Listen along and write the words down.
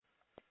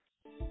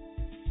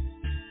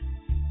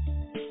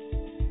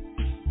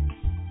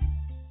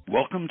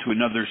Welcome to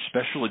another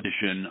special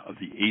edition of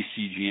the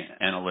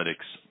ACG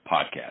Analytics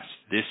podcast.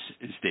 This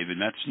is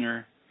David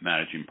Metzner,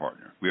 Managing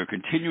Partner. We are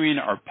continuing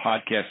our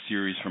podcast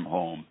series from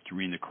home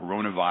during the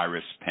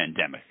coronavirus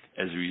pandemic.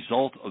 As a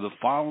result of the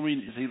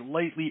following is a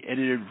lightly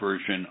edited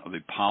version of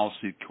a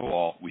policy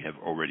call we have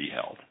already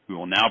held. We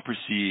will now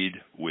proceed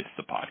with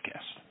the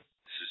podcast.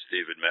 This is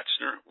David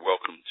Metzner.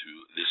 Welcome to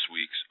this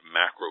week's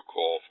macro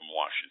call from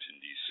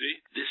Washington,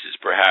 D.C. This is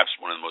perhaps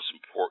one of the most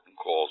important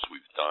calls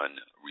we've done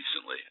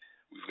recently.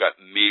 We've got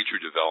major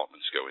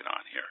developments going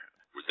on here.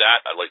 With that,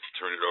 I'd like to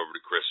turn it over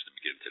to Chris to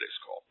begin today's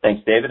call.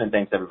 Thanks, David, and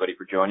thanks, everybody,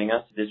 for joining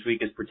us. This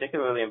week is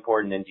particularly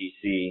important in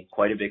D.C.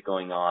 Quite a bit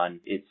going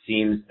on. It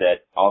seems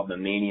that all of the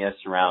mania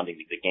surrounding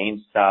the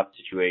GameStop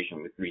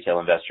situation with retail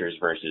investors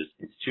versus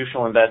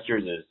institutional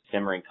investors is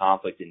simmering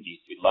conflict in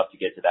D.C. We'd love to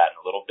get to that in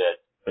a little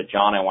bit. But,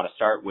 John, I want to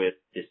start with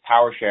this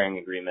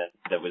power-sharing agreement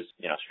that was,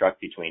 struck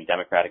between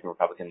Democratic and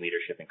Republican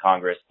leadership in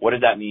Congress. What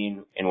does that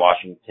mean in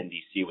Washington,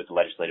 D.C. with the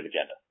legislative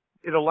agenda?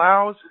 It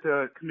allows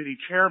the committee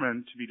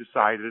chairman to be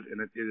decided, and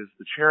it is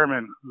the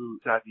chairman who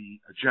set the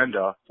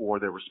agenda for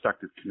their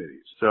respective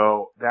committees.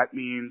 So that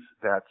means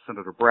that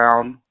Senator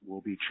Brown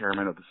will be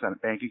chairman of the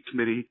Senate Banking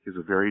Committee. He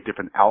has a very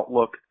different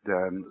outlook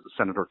than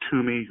Senator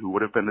Toomey, who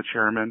would have been the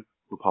chairman,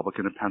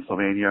 Republican in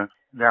Pennsylvania.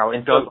 Now,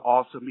 it does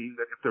also mean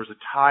that if there's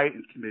a tie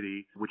in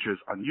committee, which is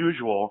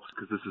unusual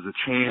because this is a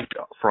change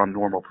from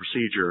normal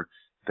procedure,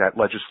 that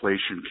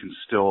legislation can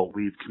still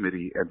leave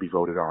committee and be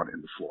voted on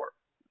in the floor.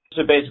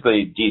 So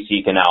basically,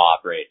 D.C. can now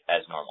operate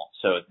as normal.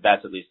 So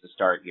that's at least the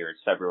start here. It's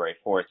February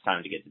 4th. It's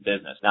time to get to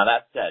business. Now,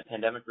 that said,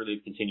 pandemic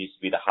relief continues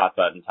to be the hot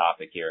button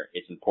topic here.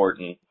 It's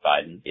important.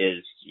 Biden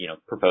is,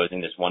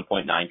 proposing this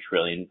 $1.9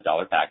 trillion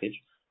package.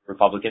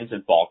 Republicans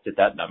have balked at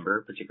that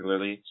number,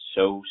 particularly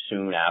so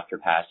soon after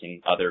passing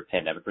other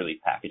pandemic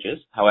relief packages.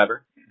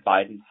 However,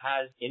 Biden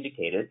has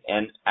indicated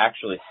and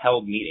actually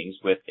held meetings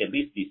with at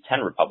least these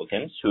 10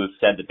 Republicans who have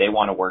said that they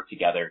want to work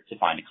together to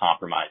find a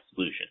compromise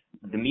solution.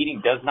 The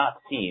meeting does not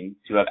seem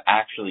to have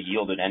actually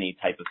yielded any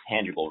type of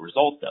tangible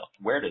result, though.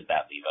 Where does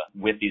that leave us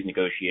with these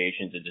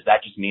negotiations? And does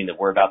that just mean that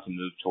we're about to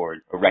move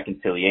toward a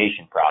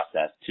reconciliation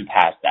process to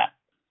pass that?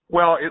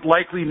 Well, it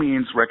likely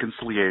means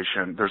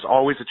reconciliation. There's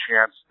always a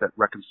chance that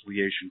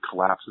reconciliation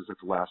collapses at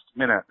the last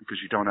minute because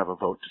you don't have a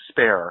vote to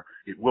spare.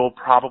 It will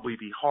probably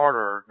be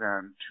harder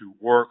than to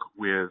work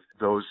with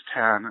those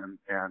 10,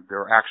 and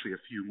there are actually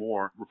a few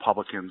more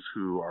Republicans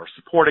who are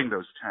supporting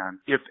those 10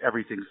 if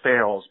everything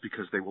fails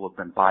because they will have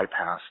been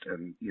bypassed.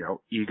 And,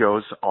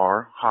 egos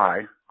are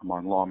high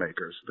among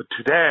lawmakers. But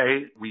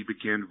today, we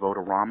begin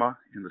vote-a-rama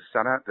in the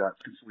Senate. That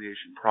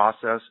reconciliation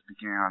process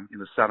began in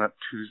the Senate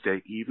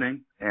Tuesday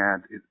evening,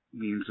 and it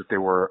means that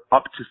there were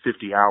up to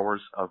 50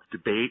 hours of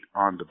debate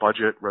on the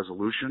budget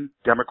resolution.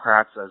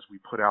 Democrats, as we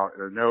put out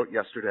in a note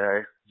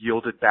yesterday,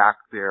 yielded back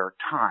their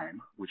time,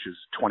 which is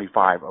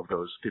 25 of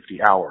those 50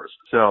 hours.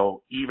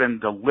 So even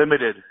the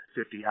limited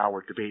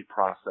 50-hour debate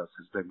process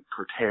has been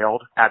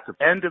curtailed. At the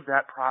end of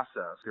that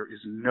process, there is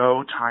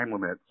no time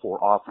limit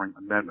for offering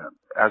amendments.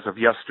 As of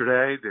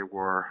yesterday, there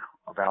were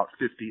about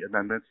 50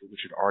 amendments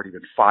which had already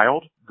been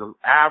filed. The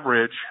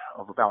average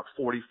of about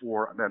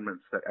 44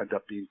 amendments that end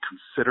up being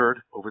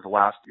considered over the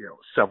last,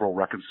 several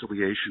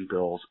reconciliation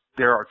bills.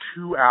 There are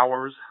 2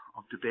 hours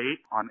of debate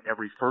on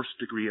every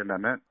first-degree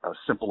amendment, a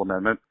simple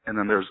amendment, and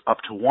then there's up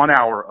to 1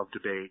 hour of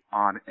debate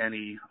on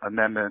any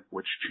amendment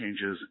which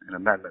changes an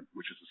amendment,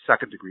 which is a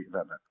second-degree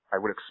amendment. I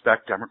would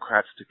expect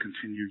Democrats to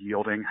continue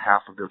yielding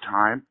half of their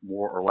time,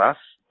 more or less,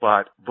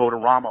 but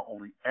vote-a-rama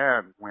only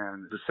ends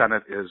when the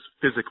Senate is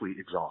physically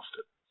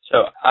exhausted.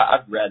 So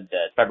I've read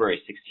that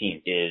February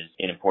 16th is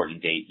an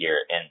important date here.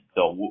 And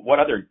so what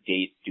other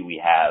dates do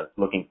we have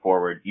looking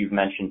forward? You've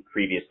mentioned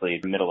previously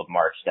the middle of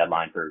March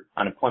deadline for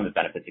unemployment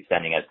benefits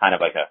extending as kind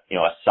of like a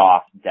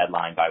soft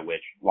deadline by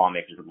which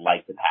lawmakers would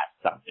like to pass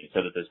something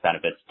so that those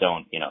benefits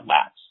don't,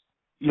 lapse.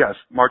 Yes,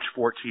 March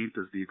 14th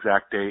is the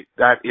exact date.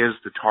 That is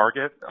the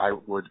target. I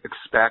would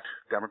expect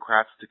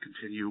Democrats to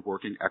continue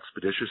working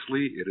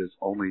expeditiously. It is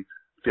only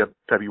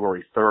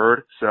February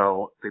 3rd,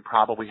 so they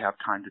probably have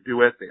time to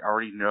do it. They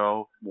already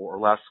know more or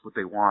less what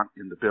they want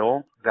in the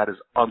bill. That is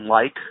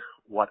unlike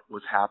what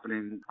was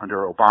happening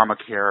under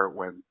Obamacare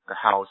when the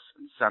House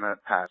and Senate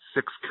had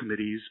 6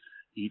 committees,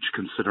 each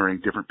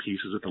considering different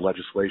pieces of the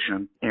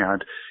legislation,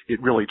 and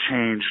it really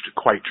changed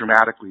quite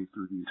dramatically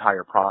through the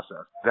entire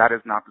process. That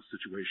is not the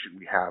situation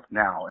we have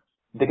now.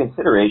 The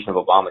consideration of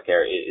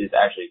Obamacare is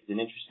actually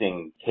an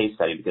interesting case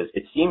study because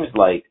it seems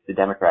like the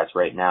Democrats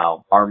right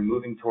now are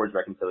moving towards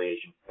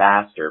reconciliation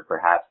faster,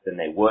 perhaps, than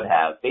they would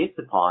have based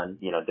upon,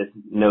 this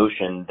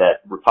notion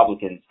that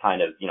Republicans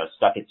kind of,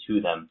 stuck it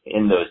to them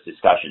in those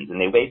discussions and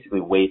they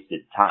basically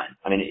wasted time.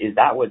 I mean, is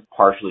that what's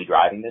partially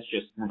driving this?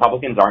 Just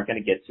Republicans aren't going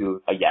to get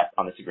to a yes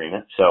on this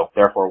agreement. So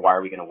therefore, why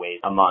are we going to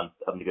waste a month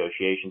of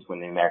negotiations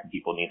when the American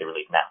people need the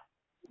relief now?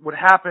 what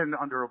happened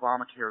under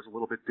Obamacare is a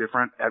little bit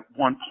different. At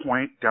one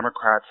point,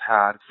 Democrats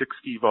had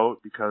 60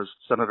 votes because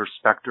Senator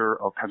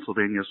Specter of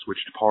Pennsylvania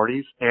switched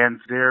parties. And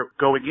they're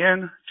going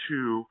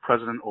into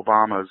President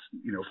Obama's,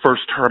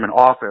 first term in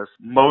office.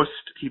 Most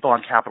people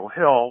on Capitol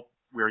Hill,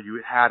 where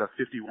you had a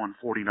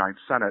 51-49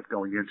 Senate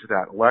going into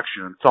that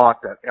election,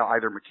 thought that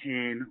either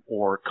McCain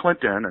or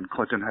Clinton, and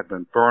Clinton had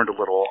been burned a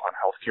little on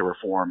health care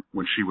reform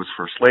when she was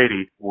First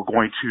Lady, were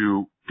going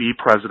to be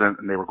president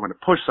and they were going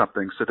to push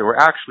something. So there were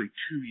actually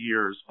 2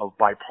 years of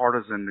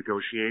bipartisan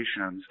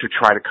negotiations to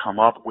try to come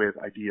up with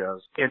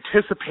ideas,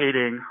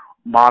 anticipating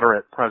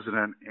moderate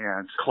president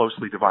and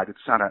closely divided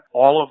Senate.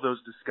 All of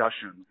those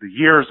discussions, the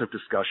years of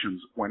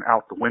discussions, went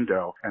out the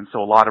window. And so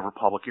a lot of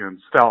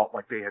Republicans felt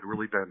like they had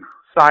really been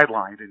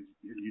sidelined, and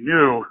you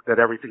knew that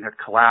everything had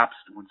collapsed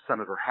when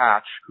Senator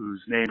Hatch,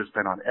 whose name has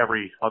been on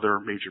every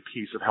other major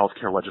piece of health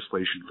care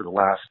legislation for the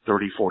last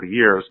 30, 40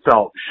 years,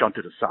 felt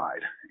shunted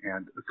aside.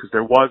 And because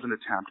there was an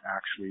attempt,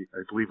 actually,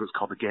 I believe it was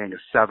called the Gang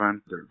of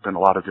Seven. There have been a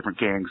lot of different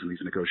gangs in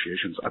these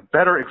negotiations. A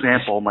better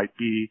example might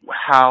be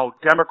how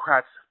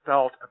Democrats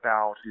felt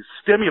about the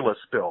stimulus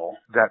bill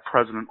that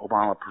President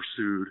Obama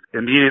pursued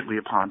immediately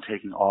upon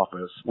taking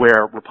office,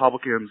 where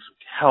Republicans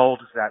held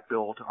that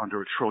bill to under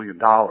 $1 trillion.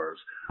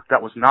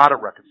 That was not a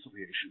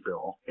reconciliation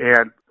bill.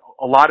 And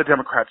a lot of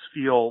Democrats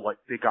feel like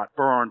they got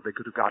burned. They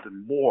could have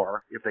gotten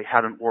more if they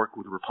hadn't worked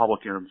with the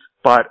Republicans.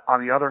 But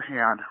on the other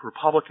hand,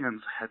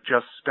 Republicans had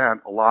just spent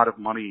a lot of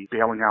money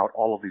bailing out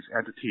all of these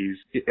entities.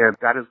 And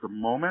that is the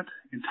moment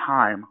in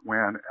time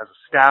when, as a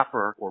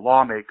staffer or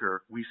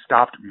lawmaker, we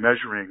stopped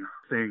measuring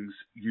things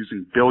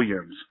using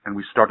billions and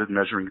we started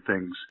measuring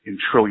things in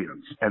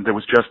trillions. And there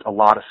was just a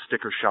lot of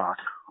sticker shock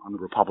on the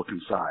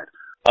Republican side.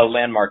 A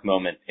landmark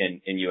moment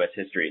in U.S.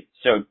 history.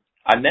 So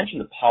I mentioned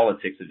the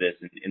politics of this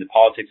and the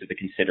politics of the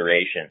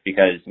consideration,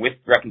 because with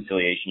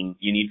reconciliation,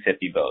 you need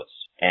 50 votes.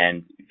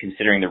 And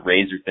considering the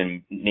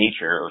razor-thin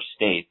nature or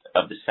state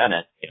of the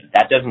Senate,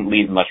 that doesn't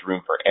leave much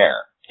room for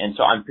error. And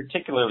so I'm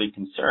particularly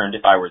concerned,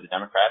 if I were the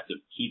Democrats, of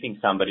keeping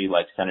somebody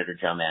like Senator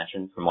Joe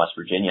Manchin from West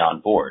Virginia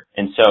on board.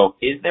 And so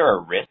is there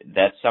a risk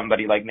that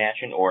somebody like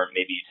Manchin or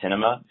maybe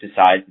Sinema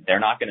decides they're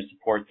not going to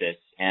support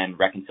this and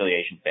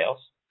reconciliation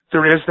fails?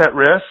 There is that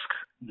risk.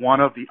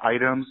 One of the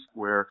items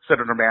where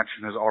Senator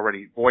Manchin has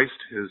already voiced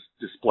his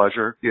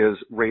displeasure is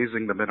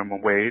raising the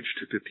minimum wage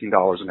to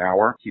 $15 an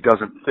hour. He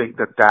doesn't think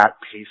that that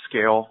pay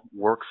scale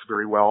works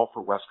very well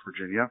for West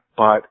Virginia,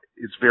 but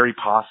it's very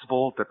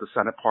possible that the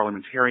Senate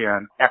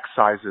parliamentarian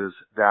excises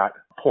that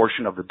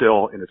portion of the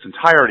bill in its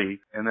entirety,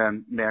 and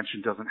then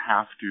Manchin doesn't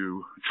have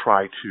to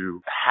try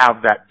to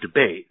have that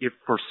debate. If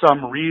for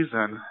some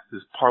reason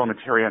this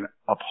parliamentarian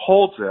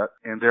upholds it,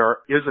 and there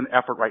is an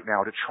effort right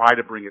now to try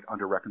to bring it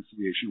under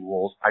reconciliation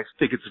rules, I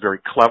think it's very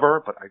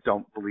clever, but I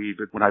don't believe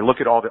it. When I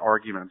look at all the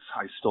arguments,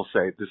 I still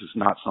say this is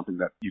not something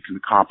that you can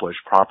accomplish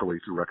properly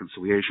through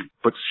reconciliation.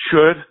 But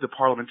should the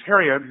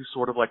parliamentarian, who's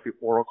sort of like the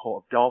Oracle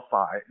of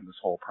Delphi in this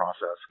whole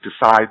process,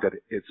 decide that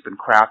it's been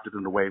crafted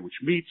in a way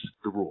which meets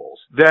the rules,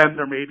 then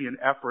there may be an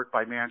effort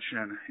by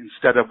Manchin,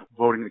 instead of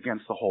voting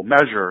against the whole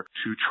measure,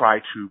 to try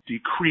to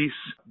decrease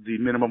the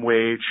minimum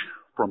wage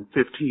from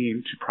 $15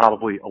 to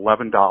probably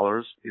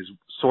 $11 is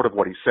sort of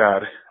what he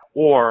said,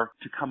 or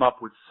to come up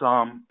with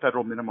some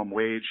federal minimum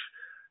wage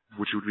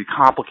which would be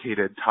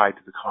complicated, tied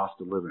to the cost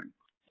of living.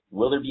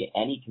 Will there be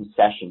any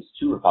concessions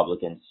to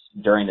Republicans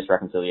during this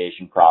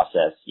reconciliation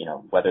process,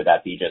 whether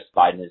that be just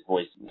Biden has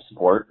voiced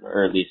support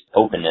or at least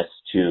openness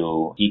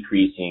to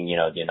decreasing,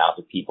 the amount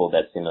of people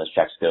that stimulus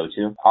checks go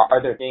to?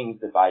 Are there things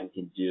that Biden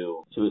can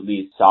do to at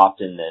least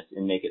soften this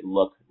and make it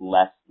look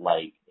less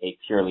like a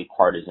purely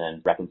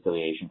partisan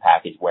reconciliation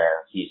package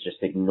where he's just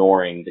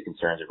ignoring the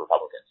concerns of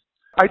Republicans?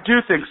 I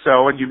do think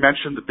so, and you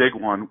mentioned the big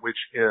one,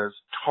 which is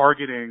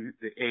targeting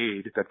the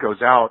aid that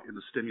goes out in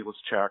the stimulus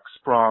checks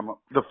from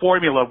the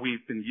formula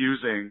we've been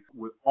using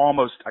with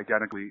almost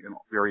identically in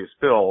various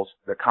bills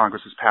that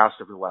Congress has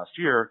passed over the last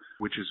year,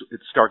 which is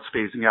it starts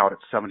phasing out at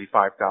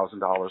 $75,000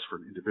 for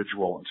an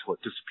individual until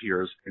it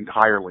disappears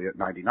entirely at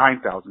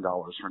 $99,000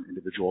 for an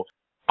individual.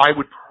 I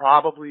would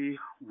probably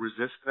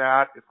resist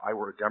that if I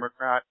were a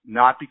Democrat,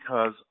 not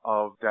because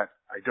of that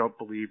I don't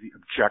believe the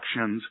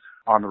objections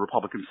on the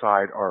Republican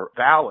side are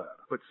valid,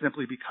 but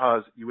simply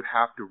because you would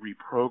have to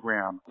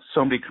reprogram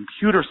so many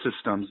computer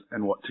systems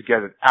and to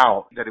get it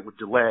out that it would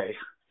delay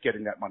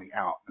getting that money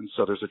out. And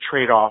so there's a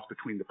trade-off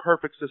between the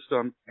perfect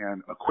system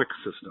and a quick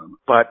system.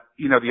 But,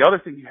 the other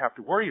thing you have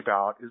to worry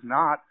about is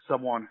not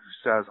someone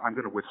who says, I'm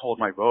going to withhold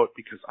my vote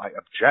because I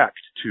object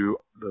to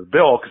the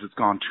bill because it's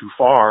gone too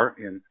far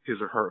in his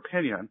or her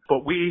opinion,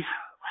 but we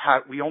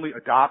only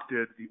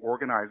adopted the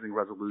organizing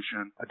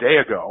resolution a day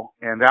ago,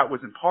 and that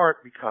was in part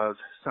because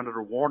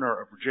Senator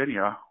Warner of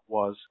Virginia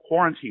was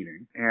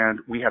quarantining, and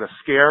we had a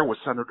scare with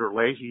Senator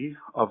Leahy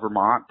of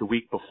Vermont the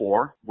week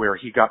before where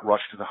he got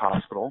rushed to the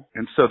hospital.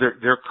 And so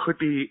there could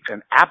be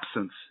an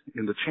absence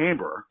in the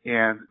chamber,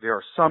 and there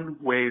are some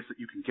ways that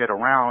you can get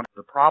around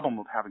the problem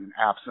of having an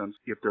absence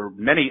if there are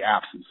many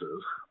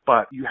absences.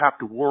 but you have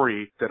to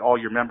worry that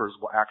all your members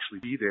will actually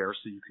be there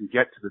so you can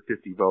get to the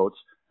 50 votes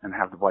and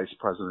have the vice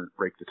president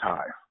break the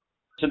tie.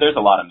 So there's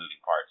a lot of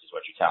moving parts is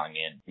what you're telling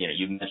me. And,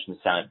 you've mentioned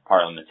the Senate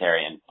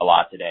parliamentarian a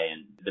lot today,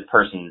 and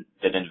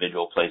that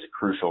individual plays a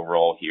crucial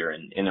role here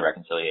in the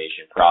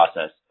reconciliation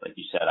process. Like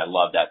you said, I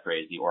love that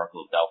phrase, the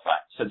Oracle of Delphi.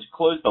 So to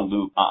close the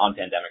loop on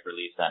pandemic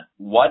relief then,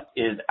 what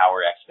is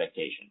our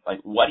expectation?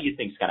 Like, what do you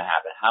think is going to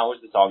happen? How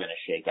is this all going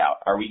to shake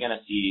out? Are we going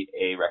to see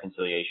a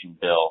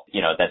reconciliation bill,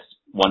 that's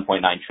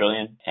 1.9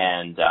 trillion?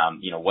 And,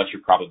 what's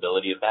your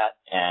probability of that?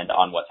 And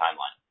on what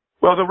timeline?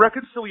 Well, the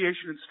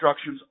reconciliation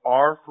instructions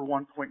are for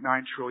 1.9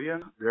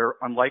 trillion. They're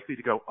unlikely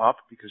to go up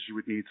because you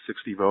would need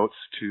 60 votes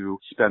to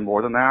spend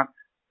more than that.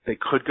 They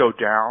could go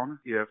down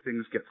if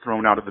things get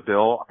thrown out of the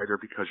bill, either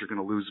because you're going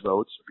to lose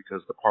votes or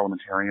because the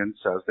parliamentarian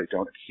says they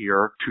don't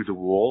adhere to the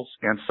rules.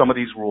 And some of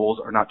these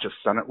rules are not just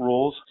Senate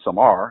rules. Some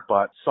are,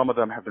 but some of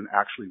them have been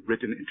actually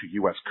written into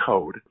U.S.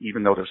 code,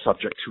 even though they're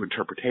subject to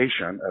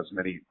interpretation, as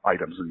many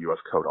items in U.S.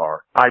 code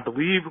are. I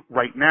believe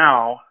right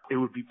now it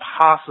would be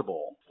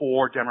possible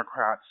for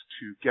Democrats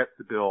to get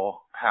the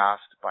bill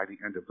passed by the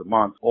end of the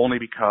month, only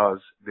because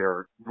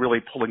they're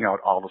really pulling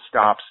out all the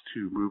stops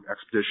to move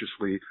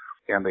expeditiously,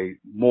 and they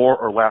more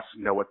or less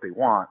know what they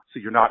want. So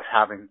you're not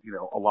having,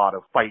 a lot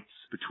of fights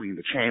between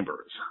the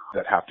chambers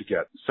that have to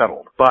get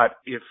settled. But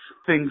if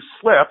things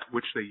slip,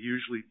 which they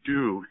usually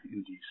do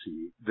in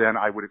D.C., then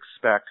I would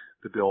expect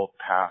the bill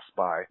passed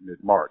by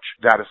mid-March.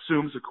 That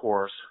assumes, of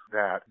course,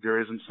 that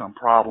there isn't some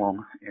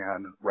problem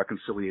and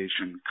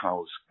reconciliation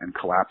goes and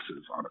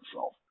collapses on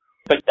itself.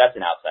 But that's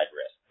an outside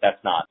risk.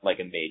 That's not like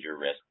a major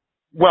risk.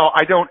 Well,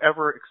 I don't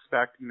ever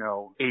expect,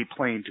 a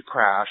plane to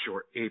crash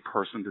or a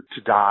person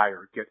to die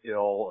or get ill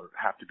or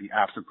have to be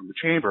absent from the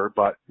chamber,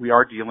 but we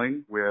are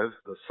dealing with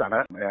the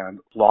Senate, and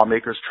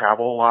lawmakers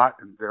travel a lot,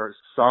 and there's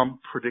some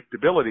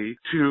predictability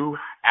to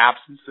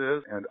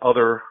absences and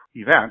other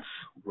events,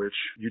 which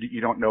you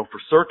don't know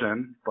for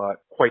certain, but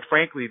quite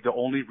frankly, the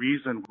only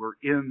reason we're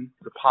in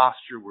the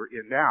posture we're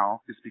in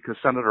now is because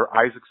Senator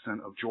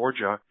Isaacson of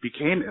Georgia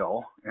became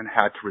ill and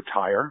had to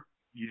retire.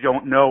 You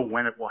don't know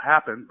when it will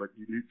happen, but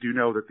you do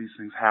know that these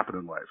things happen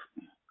in life.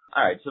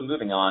 All right, so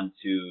moving on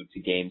to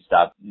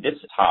GameStop, this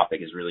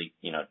topic has really,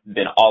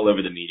 been all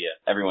over the media.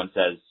 Everyone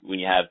says when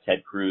you have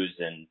Ted Cruz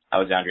and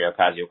Alexandria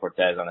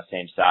Ocasio-Cortez on the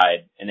same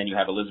side, and then you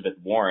have Elizabeth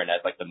Warren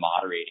as like the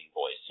moderating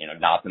voice,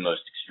 not the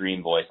most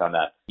extreme voice on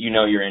that,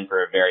 you're in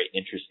for a very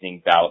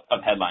interesting bout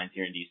of headlines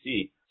here in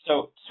D.C.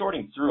 So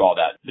sorting through all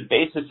that, the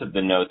basis of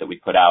the note that we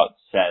put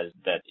out says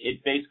that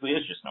it basically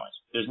is just noise.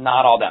 There's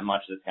not all that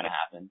much that's going to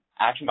happen.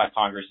 Action by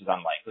Congress is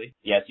unlikely.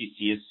 The SEC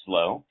is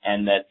slow,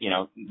 and that,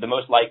 the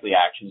most likely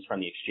action is from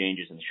the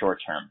exchanges in the short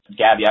term.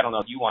 Gabby, I don't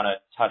know if you want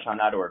to touch on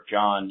that, or if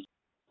John.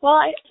 Well,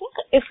 I think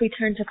if we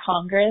turn to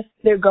Congress,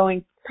 they're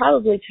going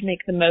probably to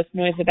make the most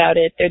noise about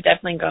it. They're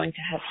definitely going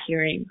to have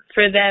hearings.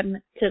 For them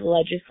to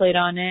legislate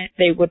on it,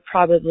 they would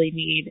probably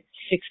need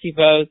 60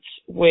 votes,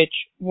 which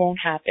won't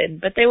happen.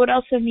 But they would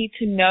also need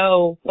to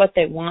know what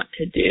they want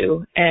to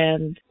do.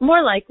 And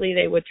more likely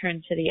they would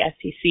turn to the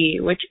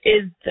SEC, which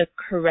is the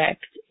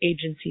correct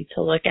agency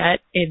to look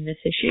at in this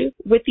issue.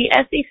 With the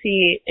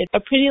SEC, it's a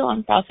pretty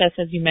long process,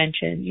 as you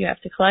mentioned. You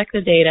have to collect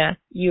the data,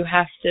 you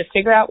have to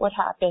figure out what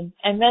happened,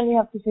 and then you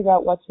have to figure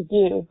out what to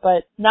do.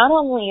 But not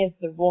only is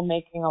the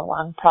rulemaking a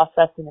long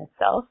process in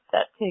itself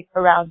that takes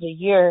around a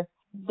year,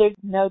 there's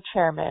no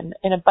chairman.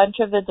 In a bunch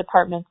of the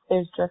departments,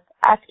 there's just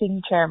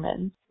acting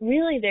chairmen.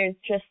 Really, there's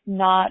just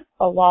not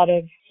a lot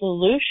of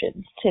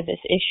solutions to this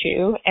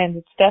issue, and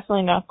it's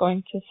definitely not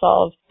going to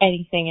solve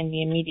anything in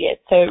the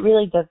immediate. So it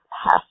really does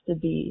have to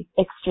be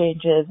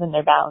exchanges and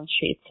their balance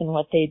sheets and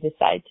what they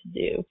decide to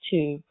do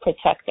to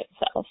protect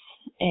themselves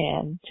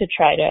and to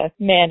try to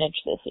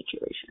manage the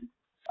situation.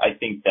 I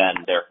think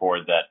then,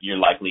 therefore, that you're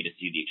likely to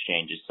see the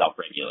exchanges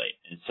self-regulate.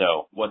 And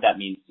so what that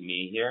means to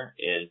me here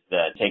is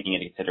that, taking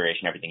into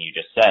consideration everything you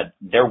just said,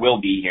 there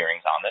will be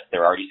hearings on this.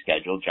 They're already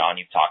scheduled. John,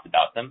 you've talked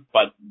about them.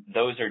 But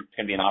those are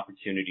going to be an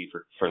opportunity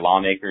for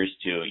lawmakers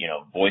to,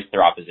 voice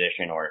their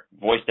opposition or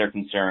voice their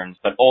concerns.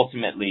 But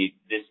ultimately,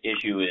 this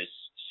issue is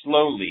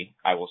slowly,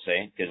 I will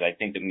say, because I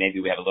think that maybe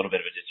we have a little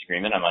bit of a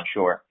disagreement, I'm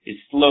unsure, is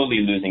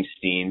slowly losing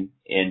steam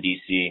in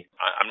D.C.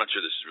 I'm not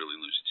sure this is really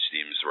losing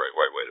steam is the right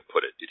way to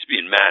put it. It's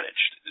being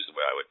managed is the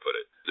way I would put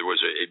it. There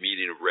was a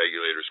meeting of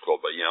regulators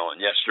called by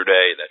Yellen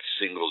yesterday that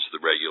signals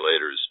the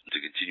regulators to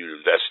continue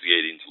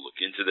investigating, to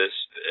look into this.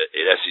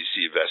 An SEC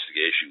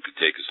investigation could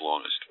take as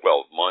long as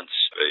 12 months.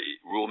 A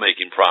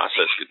rulemaking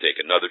process could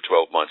take another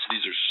 12 months.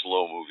 These are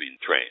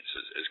slow-moving trains.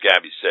 As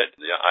Gabby said,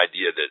 the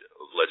idea that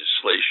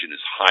legislation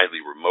is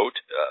highly remote,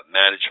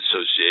 managed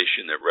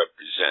association that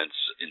represents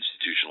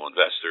institutional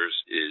investors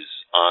is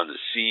on the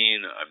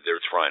scene.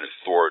 They're trying to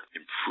thwart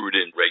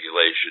imprudent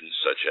regulations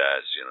such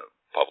as,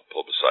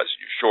 publicizing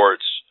your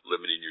shorts,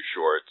 limiting your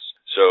shorts.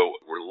 So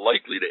we're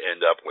likely to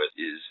end up with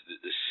is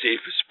the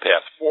safest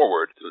path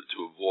forward to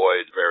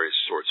avoid various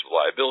sorts of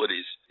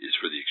liabilities is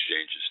for the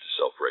exchanges to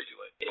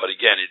self-regulate. But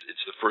again,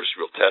 it's the first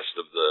real test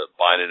of the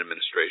Biden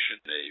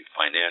administration in a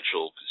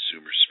financial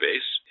consumer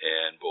space,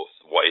 and both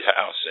the White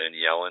House and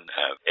Yellen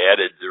have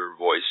added their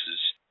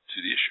voices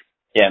to the issue.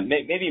 Yeah,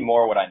 maybe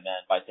more what I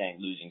meant by saying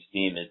losing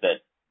steam is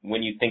that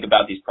when you think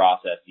about these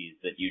processes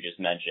that you just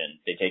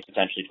mentioned, they take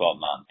potentially 12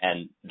 months,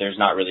 and there's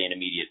not really an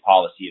immediate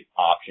policy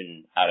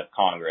option out of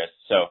Congress.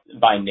 So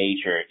by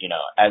nature,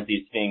 as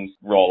these things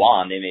roll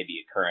on, they may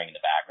be occurring in the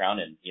background,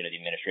 and, the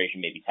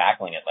administration may be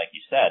tackling it, like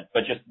you said.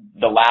 But just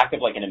the lack of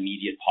an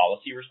immediate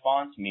policy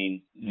response means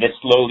this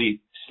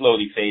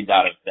slowly fades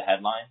out of the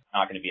headlines. It's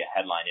not going to be a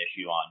headline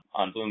issue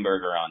on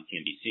Bloomberg or on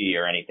CNBC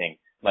or anything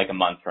like a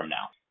month from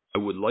now. I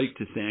would like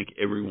to thank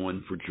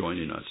everyone for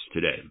joining us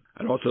today.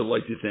 I'd also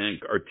like to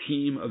thank our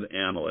team of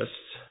analysts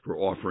for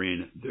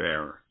offering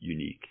their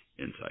unique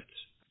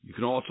insights. You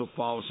can also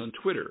follow us on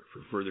Twitter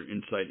for further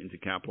insight into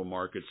capital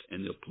markets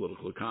and the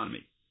political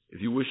economy.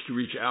 If you wish to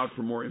reach out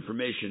for more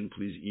information,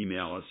 please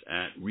email us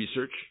at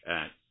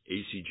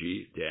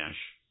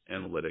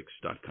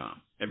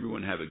research@acg-analytics.com.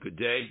 Everyone have a good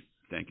day.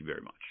 Thank you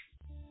very much.